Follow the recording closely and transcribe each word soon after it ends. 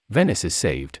Venice is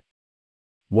saved.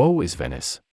 Woe is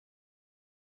Venice.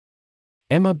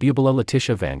 Emma Bubala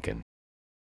Letitia Vankin.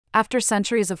 After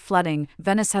centuries of flooding,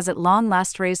 Venice has at long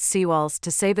last raised seawalls to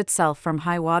save itself from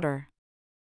high water.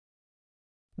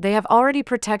 They have already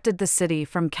protected the city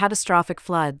from catastrophic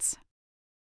floods.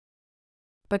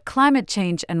 But climate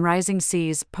change and rising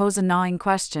seas pose a gnawing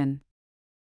question.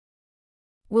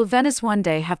 Will Venice one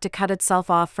day have to cut itself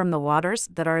off from the waters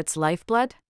that are its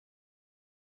lifeblood?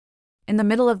 In the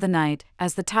middle of the night,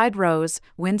 as the tide rose,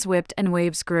 winds whipped and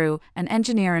waves grew, an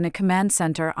engineer in a command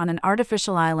center on an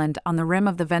artificial island on the rim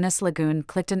of the Venice lagoon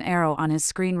clicked an arrow on his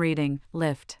screen reading,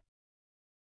 "Lift."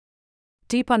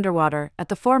 Deep underwater, at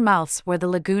the four mouths where the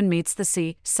lagoon meets the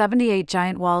sea, 78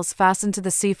 giant walls fastened to the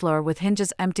seafloor with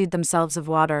hinges emptied themselves of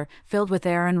water, filled with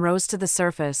air and rose to the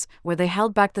surface, where they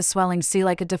held back the swelling sea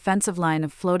like a defensive line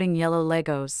of floating yellow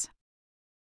Legos.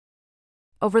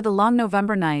 Over the long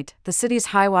November night, the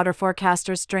city's high-water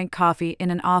forecasters drank coffee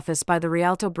in an office by the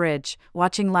Rialto Bridge,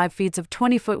 watching live feeds of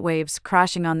 20-foot waves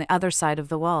crashing on the other side of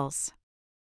the walls.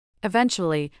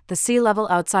 Eventually, the sea level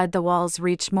outside the walls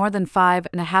reached more than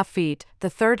 5.5 feet, the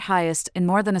third highest in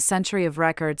more than a century of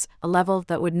records, a level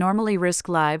that would normally risk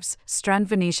lives, strand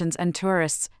Venetians and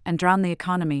tourists, and drown the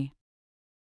economy.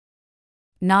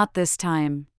 Not this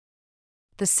time.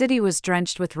 The city was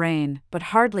drenched with rain,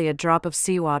 but hardly a drop of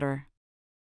seawater.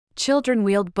 Children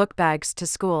wheeled book bags to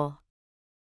school.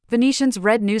 Venetians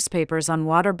read newspapers on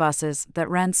water buses that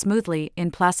ran smoothly in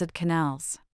placid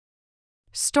canals.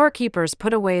 Storekeepers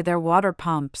put away their water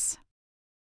pumps.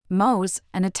 MOS,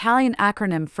 an Italian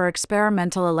acronym for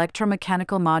Experimental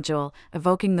Electromechanical Module,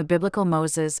 evoking the biblical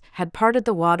Moses, had parted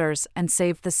the waters and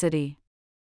saved the city.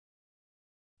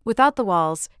 Without the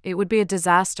walls, it would be a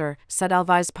disaster, said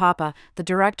Alvise Papa, the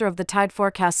director of the Tide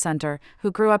Forecast Center, who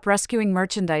grew up rescuing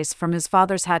merchandise from his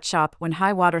father's hat shop when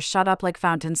high water shot up like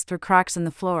fountains through cracks in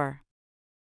the floor.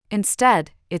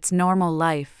 Instead, it's normal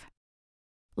life.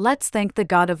 Let's thank the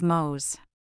God of Mos.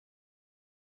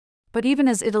 But even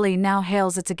as Italy now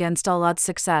hails its against-all-odds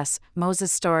success,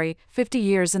 Moses' story, 50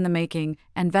 years in the making,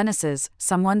 and Venice's,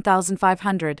 some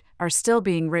 1,500, are still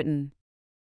being written.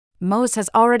 Mos has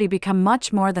already become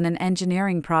much more than an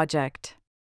engineering project.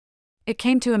 It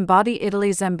came to embody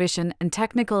Italy's ambition and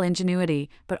technical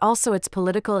ingenuity, but also its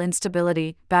political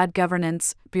instability, bad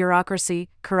governance, bureaucracy,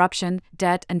 corruption,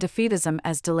 debt, and defeatism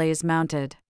as delays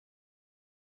mounted.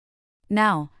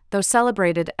 Now, though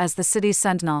celebrated as the city's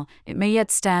sentinel, it may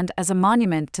yet stand as a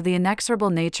monument to the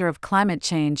inexorable nature of climate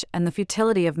change and the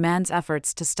futility of man's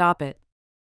efforts to stop it.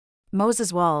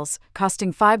 Moses' walls,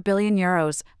 costing €5 billion,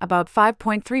 about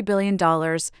 $5.3 billion,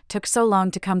 took so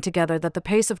long to come together that the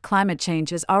pace of climate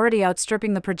change is already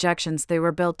outstripping the projections they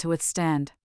were built to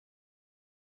withstand.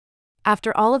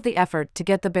 After all of the effort to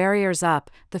get the barriers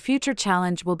up, the future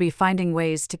challenge will be finding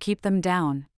ways to keep them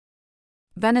down.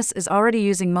 Venice is already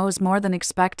using Mos more than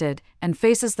expected, and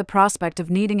faces the prospect of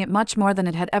needing it much more than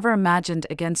it had ever imagined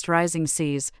against rising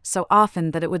seas, so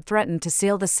often that it would threaten to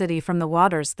seal the city from the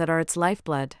waters that are its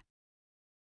lifeblood.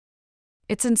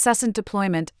 Its incessant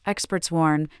deployment, experts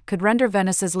warn, could render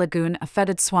Venice's lagoon a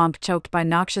fetid swamp choked by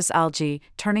noxious algae,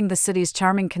 turning the city's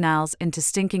charming canals into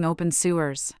stinking open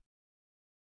sewers.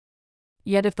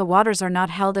 Yet if the waters are not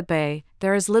held at bay,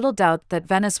 there is little doubt that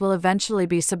Venice will eventually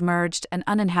be submerged and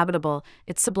uninhabitable,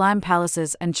 its sublime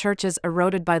palaces and churches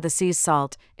eroded by the sea's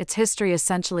salt, its history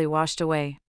essentially washed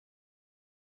away.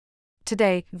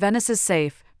 Today, Venice is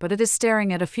safe, but it is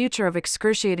staring at a future of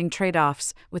excruciating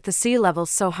trade-offs, with the sea level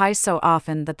so high so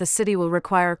often that the city will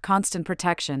require constant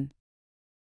protection.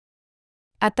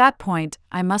 At that point,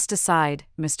 I must decide,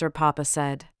 Mr. Papa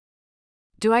said.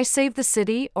 Do I save the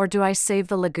city or do I save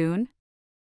the lagoon?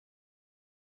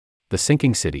 The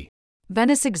sinking city.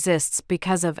 Venice exists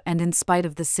because of and in spite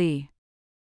of the sea.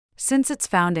 Since its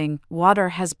founding, water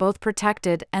has both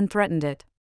protected and threatened it.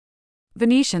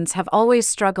 Venetians have always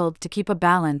struggled to keep a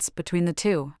balance between the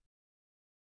two.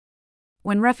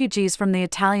 When refugees from the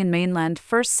Italian mainland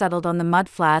first settled on the mud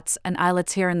flats and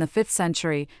islets here in the 5th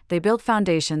century, they built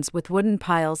foundations with wooden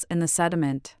piles in the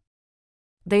sediment.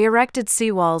 They erected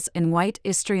seawalls in white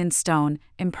Istrian stone,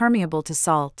 impermeable to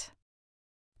salt.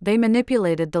 They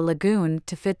manipulated the lagoon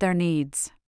to fit their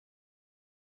needs.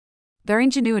 Their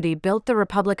ingenuity built the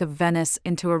Republic of Venice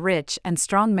into a rich and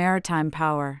strong maritime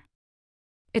power.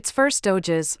 Its first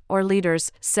doges, or leaders,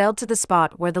 sailed to the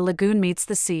spot where the lagoon meets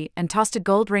the sea and tossed a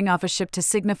gold ring off a ship to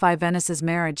signify Venice's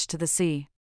marriage to the sea.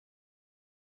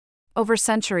 Over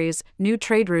centuries, new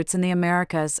trade routes in the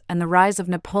Americas and the rise of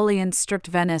Napoleon stripped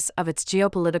Venice of its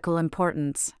geopolitical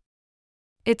importance.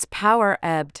 Its power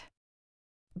ebbed.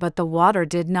 But the water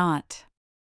did not.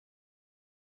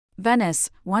 Venice,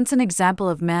 once an example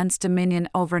of man's dominion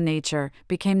over nature,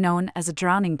 became known as a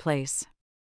drowning place.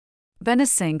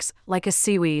 Venice sinks, like a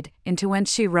seaweed, into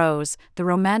whence she rose, the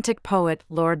Romantic poet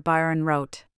Lord Byron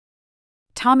wrote.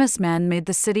 Thomas Mann made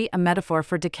the city a metaphor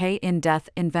for decay in death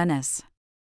in Venice.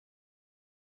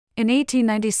 In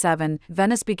 1897,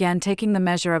 Venice began taking the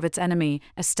measure of its enemy,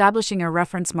 establishing a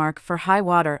reference mark for high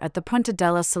water at the Punta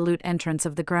della Salute entrance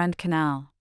of the Grand Canal.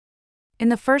 In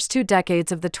the first 2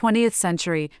 decades of the 20th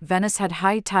century, Venice had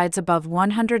high tides above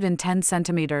 110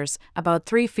 centimeters, about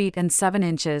 3 feet and 7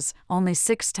 inches, only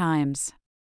 6 times.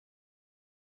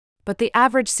 But the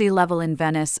average sea level in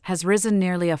Venice has risen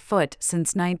nearly a foot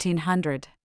since 1900.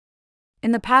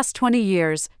 In the past 20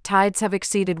 years, tides have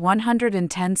exceeded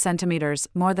 110 centimeters,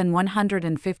 more than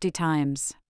 150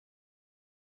 times.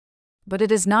 But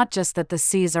it is not just that the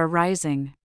seas are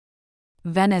rising.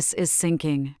 Venice is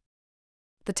sinking.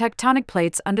 The tectonic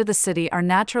plates under the city are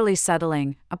naturally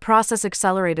settling, a process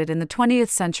accelerated in the 20th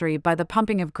century by the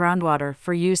pumping of groundwater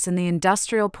for use in the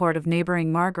industrial port of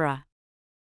neighboring Marghera.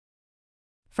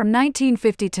 From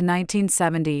 1950 to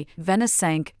 1970, Venice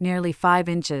sank nearly 5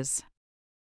 inches.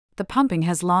 The pumping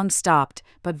has long stopped,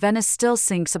 but Venice still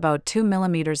sinks about 2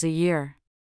 millimeters a year.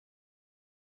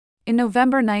 In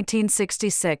November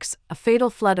 1966, a fatal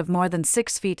flood of more than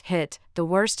 6 feet hit, the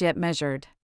worst yet measured.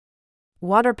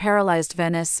 Water paralyzed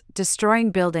Venice, destroying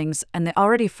buildings and the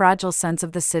already fragile sense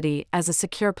of the city as a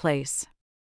secure place.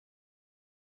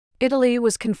 Italy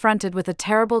was confronted with a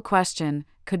terrible question: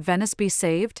 could Venice be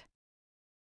saved?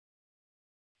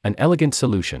 An elegant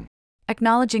solution.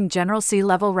 Acknowledging general sea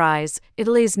level rise,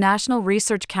 Italy's National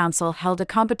Research Council held a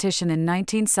competition in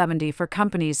 1970 for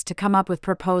companies to come up with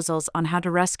proposals on how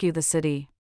to rescue the city.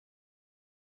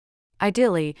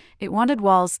 Ideally, it wanted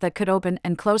walls that could open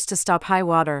and close to stop high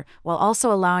water, while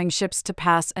also allowing ships to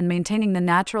pass and maintaining the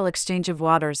natural exchange of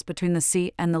waters between the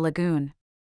sea and the lagoon.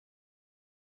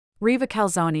 Riva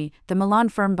Calzoni, the Milan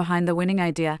firm behind the winning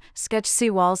idea, sketched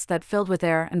sea walls that filled with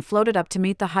air and floated up to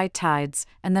meet the high tides,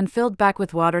 and then filled back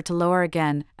with water to lower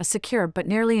again, a secure but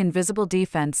nearly invisible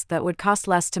defense that would cost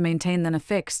less to maintain than a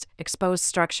fixed, exposed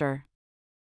structure.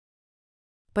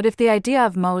 But if the idea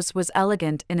of Mose was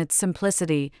elegant in its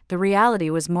simplicity, the reality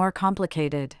was more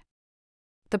complicated.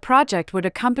 The project would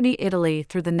accompany Italy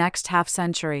through the next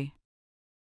half-century.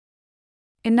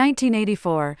 In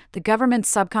 1984, the government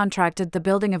subcontracted the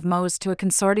building of Mose to a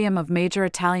consortium of major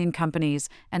Italian companies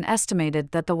and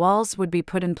estimated that the walls would be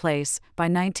put in place by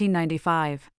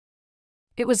 1995.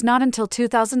 It was not until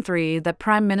 2003 that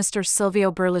Prime Minister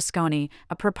Silvio Berlusconi,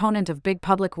 a proponent of big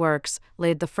public works,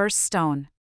 laid the first stone.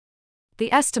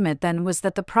 The estimate then was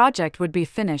that the project would be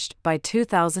finished by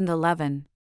 2011.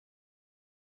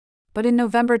 But in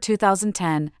November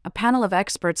 2010, a panel of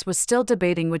experts was still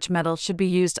debating which metal should be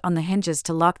used on the hinges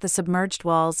to lock the submerged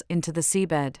walls into the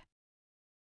seabed.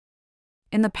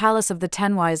 In the Palace of the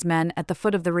Ten Wise Men at the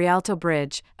foot of the Rialto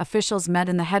Bridge, officials met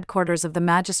in the headquarters of the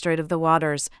Magistrate of the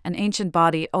Waters, an ancient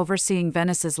body overseeing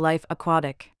Venice's life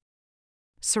aquatic.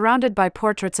 Surrounded by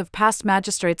portraits of past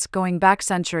magistrates going back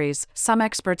centuries, some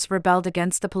experts rebelled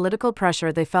against the political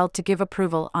pressure they felt to give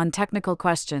approval on technical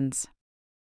questions.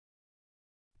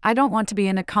 "I don't want to be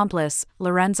an accomplice,"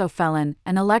 Lorenzo Felon,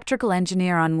 an electrical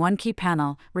engineer on one key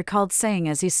panel, recalled saying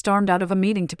as he stormed out of a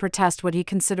meeting to protest what he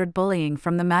considered bullying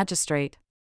from the magistrate.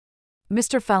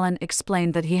 Mr. Felon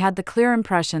explained that he had the clear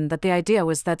impression that the idea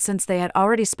was that since they had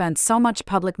already spent so much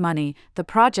public money, the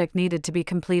project needed to be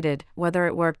completed, whether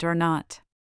it worked or not.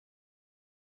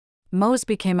 Mose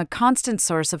became a constant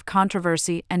source of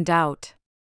controversy and doubt.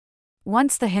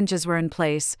 Once the hinges were in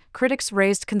place, critics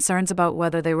raised concerns about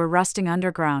whether they were rusting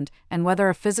underground and whether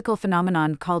a physical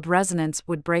phenomenon called resonance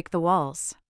would break the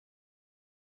walls.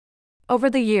 Over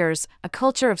the years, a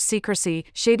culture of secrecy,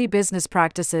 shady business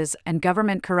practices, and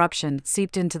government corruption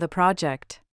seeped into the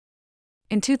project.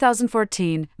 In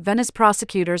 2014, Venice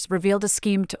prosecutors revealed a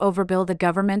scheme to overbill the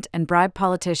government and bribe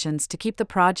politicians to keep the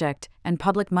project and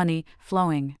public money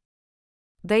flowing.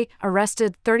 They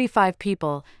arrested 35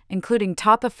 people, including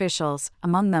top officials,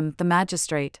 among them the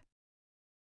magistrate.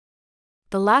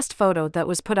 The last photo that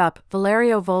was put up,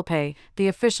 Valerio Volpe, the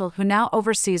official who now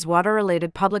oversees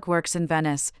water-related public works in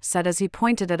Venice, said as he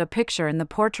pointed at a picture in the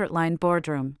portrait-lined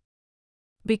boardroom.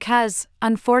 Because,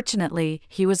 unfortunately,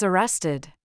 he was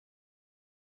arrested.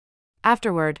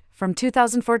 Afterward, from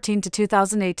 2014 to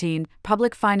 2018,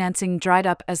 public financing dried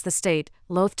up as the state,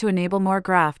 loath to enable more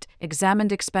graft,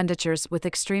 examined expenditures with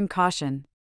extreme caution.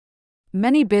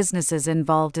 Many businesses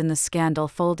involved in the scandal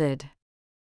folded.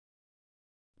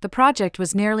 The project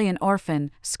was nearly an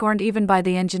orphan, scorned even by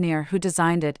the engineer who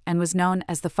designed it and was known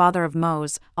as the father of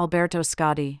Mose, Alberto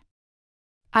Scotti.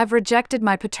 I've rejected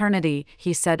my paternity,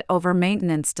 he said, over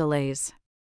maintenance delays.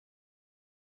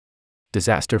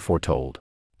 Disaster foretold.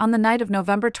 On the night of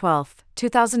November 12,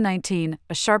 2019,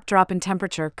 a sharp drop in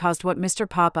temperature caused what Mr.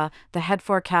 Papa, the head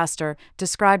forecaster,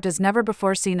 described as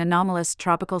never-before-seen anomalous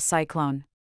tropical cyclone.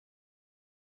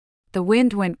 The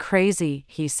wind went crazy,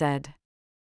 he said.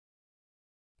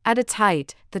 At its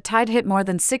height, the tide hit more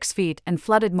than 6 feet and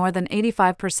flooded more than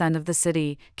 85% of the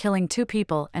city, killing 2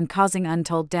 people and causing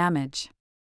untold damage.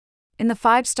 In the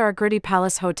 5-star Gritty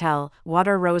Palace Hotel,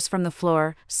 water rose from the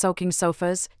floor, soaking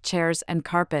sofas, chairs, and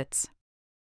carpets.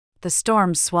 The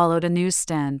storm swallowed a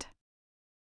newsstand.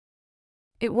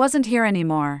 It wasn't here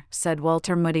anymore, said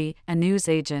Walter Moody, a news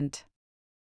agent.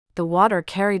 The water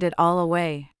carried it all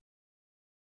away.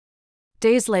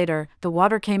 Days later, the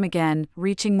water came again,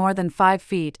 reaching more than 5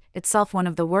 feet, itself one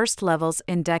of the worst levels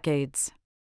in decades.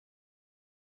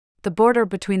 The border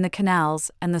between the canals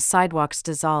and the sidewalks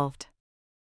dissolved.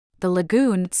 The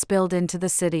lagoon spilled into the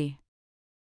city.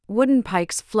 Wooden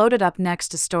pikes floated up next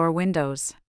to store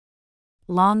windows.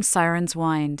 Long sirens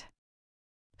whined.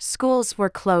 Schools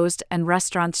were closed and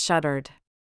restaurants shuttered.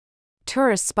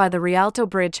 Tourists by the Rialto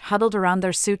Bridge huddled around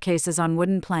their suitcases on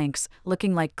wooden planks,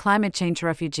 looking like climate change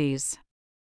refugees.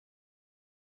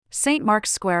 St.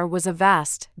 Mark's Square was a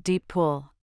vast, deep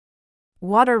pool.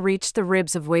 Water reached the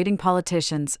ribs of waiting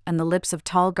politicians and the lips of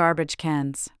tall garbage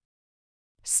cans.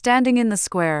 Standing in the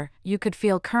square, you could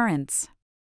feel currents.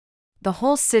 The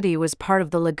whole city was part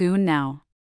of the lagoon now.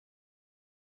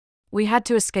 We had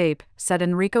to escape, said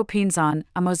Enrico Pinzon,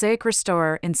 a mosaic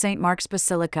restorer in St. Mark's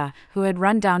Basilica, who had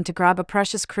run down to grab a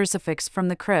precious crucifix from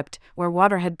the crypt, where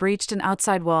water had breached an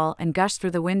outside wall and gushed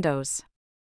through the windows.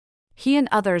 He and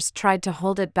others tried to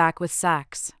hold it back with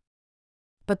sacks.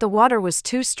 But the water was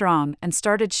too strong and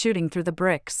started shooting through the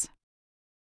bricks.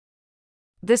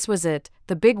 This was it,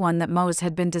 the big one that Mose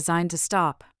had been designed to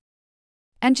stop.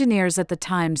 Engineers at the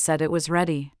time said it was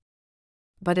ready.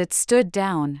 But it stood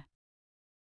down.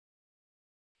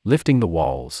 Lifting the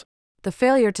walls. The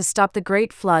failure to stop the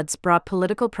great floods brought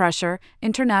political pressure,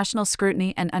 international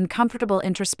scrutiny, and uncomfortable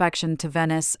introspection to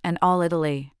Venice and all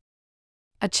Italy.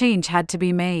 A change had to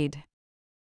be made.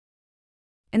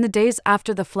 In the days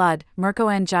after the flood, Mirko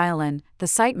Angiolin, the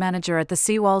site manager at the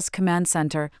Seawalls Command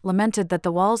Center, lamented that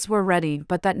the walls were ready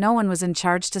but that no one was in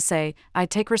charge to say, "I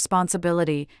take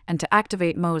responsibility," and to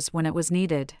activate Mose when it was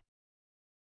needed.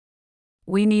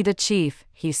 "We need a chief,"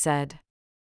 he said.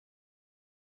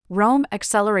 Rome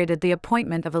accelerated the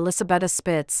appointment of Elisabetta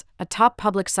Spitz, a top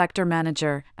public sector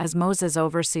manager, as Mose's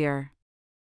overseer.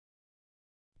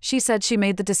 She said she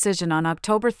made the decision on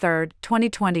October 3,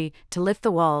 2020, to lift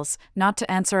the walls, not to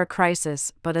answer a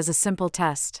crisis, but as a simple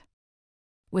test.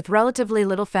 With relatively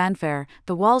little fanfare,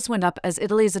 the walls went up as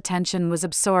Italy's attention was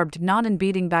absorbed not in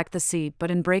beating back the sea but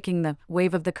in breaking the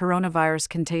wave of the coronavirus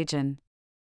contagion.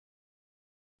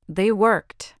 They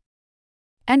worked.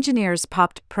 Engineers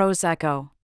popped Prosecco.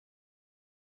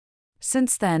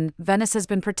 Since then, Venice has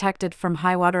been protected from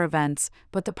high-water events,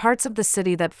 but the parts of the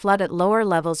city that flood at lower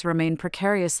levels remain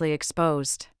precariously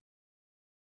exposed.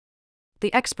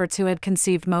 The experts who had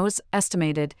conceived Mose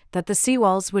estimated that the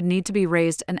seawalls would need to be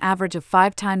raised an average of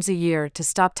 5 times a year to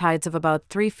stop tides of about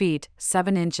 3 feet,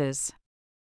 7 inches.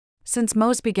 Since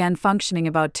Mose began functioning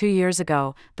about 2 years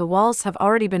ago, the walls have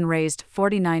already been raised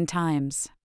 49 times.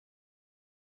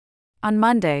 On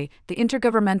Monday, the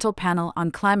Intergovernmental Panel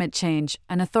on Climate Change,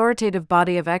 an authoritative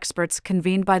body of experts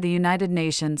convened by the United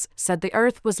Nations, said the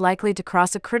Earth was likely to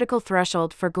cross a critical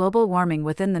threshold for global warming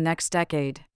within the next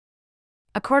decade.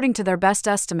 According to their best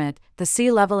estimate, the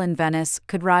sea level in Venice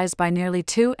could rise by nearly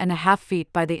 2.5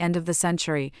 feet by the end of the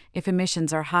century, if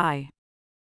emissions are high.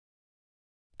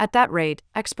 At that rate,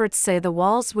 experts say the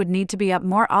walls would need to be up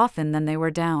more often than they were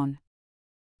down.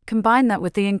 Combine that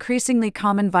with the increasingly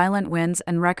common violent winds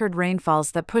and record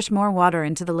rainfalls that push more water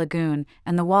into the lagoon,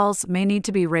 and the walls may need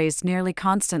to be raised nearly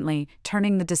constantly,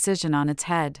 turning the decision on its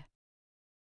head.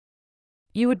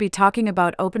 You would be talking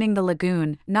about opening the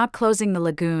lagoon, not closing the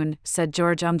lagoon, said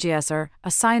George Umgiesser,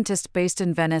 a scientist based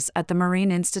in Venice at the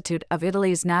Marine Institute of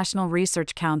Italy's National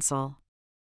Research Council.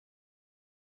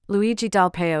 Luigi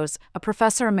Dalpeos, a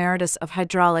professor emeritus of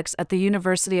hydraulics at the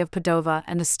University of Padova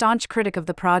and a staunch critic of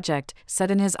the project, said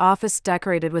in his office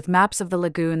decorated with maps of the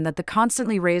lagoon that the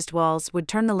constantly raised walls would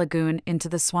turn the lagoon into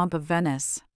the swamp of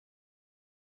Venice.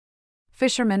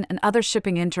 Fishermen and other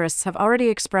shipping interests have already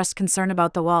expressed concern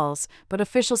about the walls, but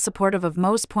officials supportive of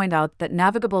Mose point out that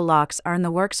navigable locks are in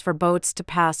the works for boats to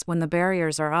pass when the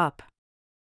barriers are up.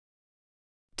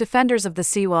 Defenders of the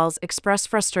seawalls express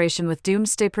frustration with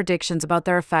doomsday predictions about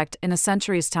their effect in a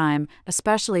century's time,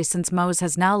 especially since Mose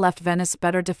has now left Venice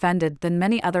better defended than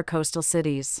many other coastal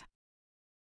cities.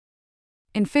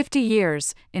 In 50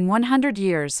 years, in 100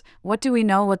 years, what do we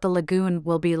know what the lagoon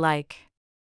will be like?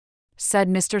 Said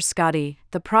Mr. Scotty,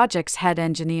 the project's head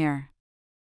engineer.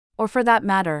 Or for that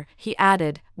matter, he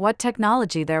added, what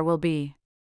technology there will be.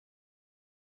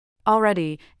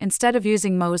 Already, instead of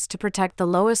using Mose to protect the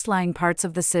lowest-lying parts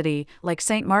of the city, like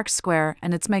St. Mark's Square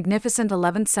and its magnificent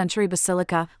 11th-century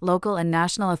basilica, local and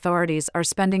national authorities are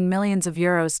spending millions of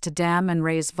euros to dam and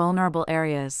raise vulnerable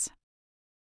areas.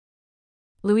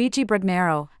 Luigi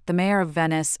Brugnero, the mayor of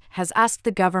Venice, has asked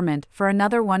the government for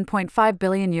another €1.5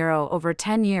 billion over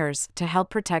 10 years to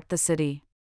help protect the city.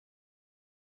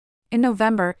 In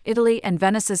November, Italy and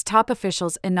Venice's top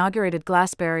officials inaugurated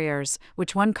glass barriers,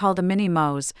 which one called a mini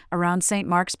Mose, around St.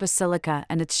 Mark's Basilica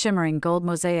and its shimmering gold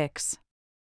mosaics.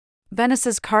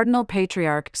 Venice's Cardinal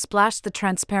Patriarch splashed the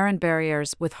transparent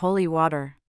barriers with holy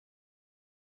water.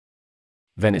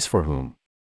 Venice for whom?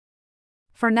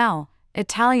 For now,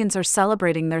 Italians are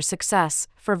celebrating their success,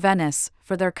 for Venice,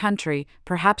 for their country,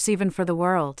 perhaps even for the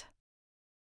world.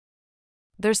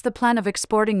 There's the plan of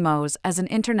exporting Mose as an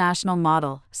international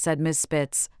model, said Ms.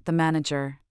 Spitz, the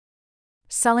manager.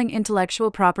 Selling intellectual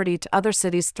property to other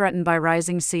cities threatened by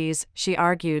rising seas, she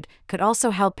argued, could also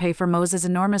help pay for Mose's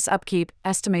enormous upkeep,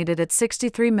 estimated at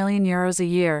 €63 million a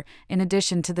year, in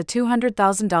addition to the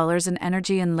 $200,000 in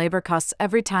energy and labor costs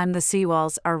every time the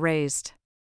seawalls are raised.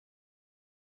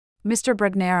 Mr.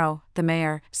 Brugnero, the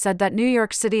mayor, said that New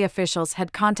York City officials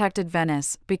had contacted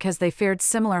Venice because they feared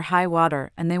similar high water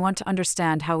and they want to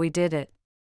understand how we did it.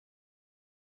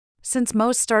 Since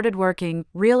Mose started working,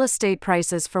 real estate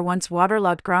prices for once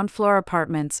waterlogged ground floor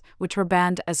apartments, which were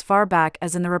banned as far back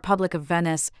as in the Republic of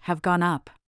Venice, have gone up.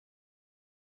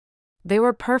 They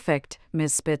were perfect,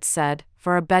 Ms. Spitz said,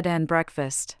 for a bed and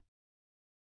breakfast.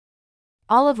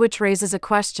 All of which raises a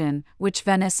question: which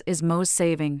Venice is Mose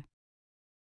saving?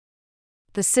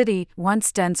 The city, once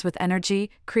dense with energy,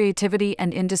 creativity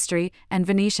and industry, and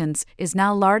Venetians, is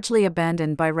now largely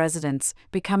abandoned by residents,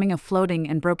 becoming a floating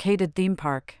and brocaded theme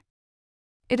park.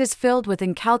 It is filled with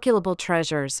incalculable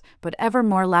treasures, but ever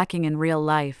more lacking in real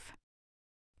life.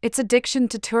 Its addiction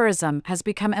to tourism has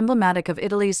become emblematic of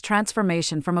Italy's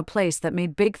transformation from a place that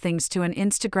made big things to an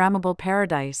Instagrammable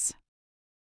paradise.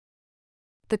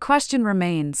 The question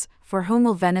remains, for whom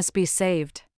will Venice be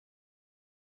saved?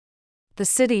 The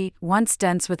city, once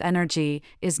dense with energy,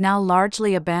 is now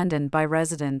largely abandoned by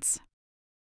residents.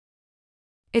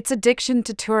 Its addiction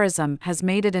to tourism has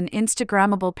made it an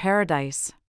Instagrammable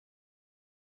paradise.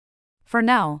 For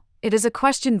now, it is a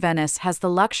question Venice has the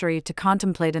luxury to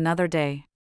contemplate another day.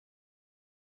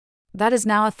 That is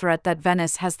now a threat that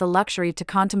Venice has the luxury to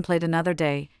contemplate another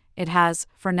day. It has,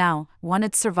 for now, won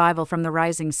its survival from the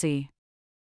rising sea.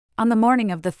 On the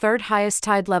morning of the third highest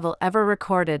tide level ever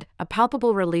recorded, a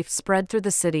palpable relief spread through the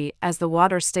city as the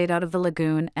water stayed out of the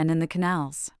lagoon and in the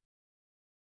canals.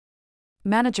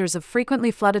 Managers of frequently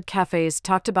flooded cafes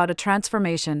talked about a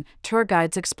transformation. Tour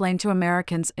guides explained to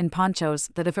Americans in ponchos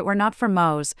that if it were not for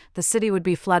Mose, the city would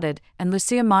be flooded, and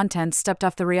Lucia Montand stepped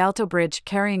off the Rialto Bridge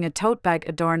carrying a tote bag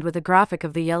adorned with a graphic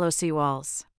of the yellow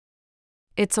seawalls.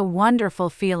 "It's a wonderful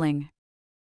feeling,"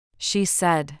 she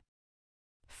said.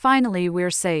 "Finally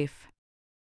we're safe."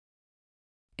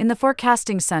 In the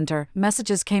forecasting center,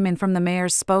 messages came in from the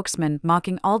mayor's spokesman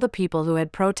mocking all the people who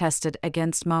had protested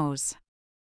against Mose.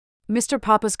 Mr.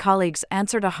 Papa's colleagues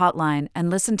answered a hotline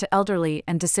and listened to elderly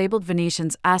and disabled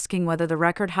Venetians asking whether the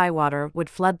record high water would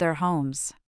flood their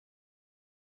homes.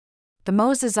 "The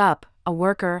Mose is up," a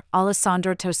worker,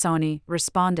 Alessandro Tosoni,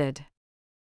 responded.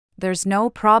 "There's no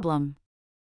problem."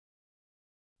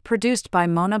 Produced by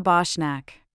Mona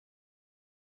Boschnak.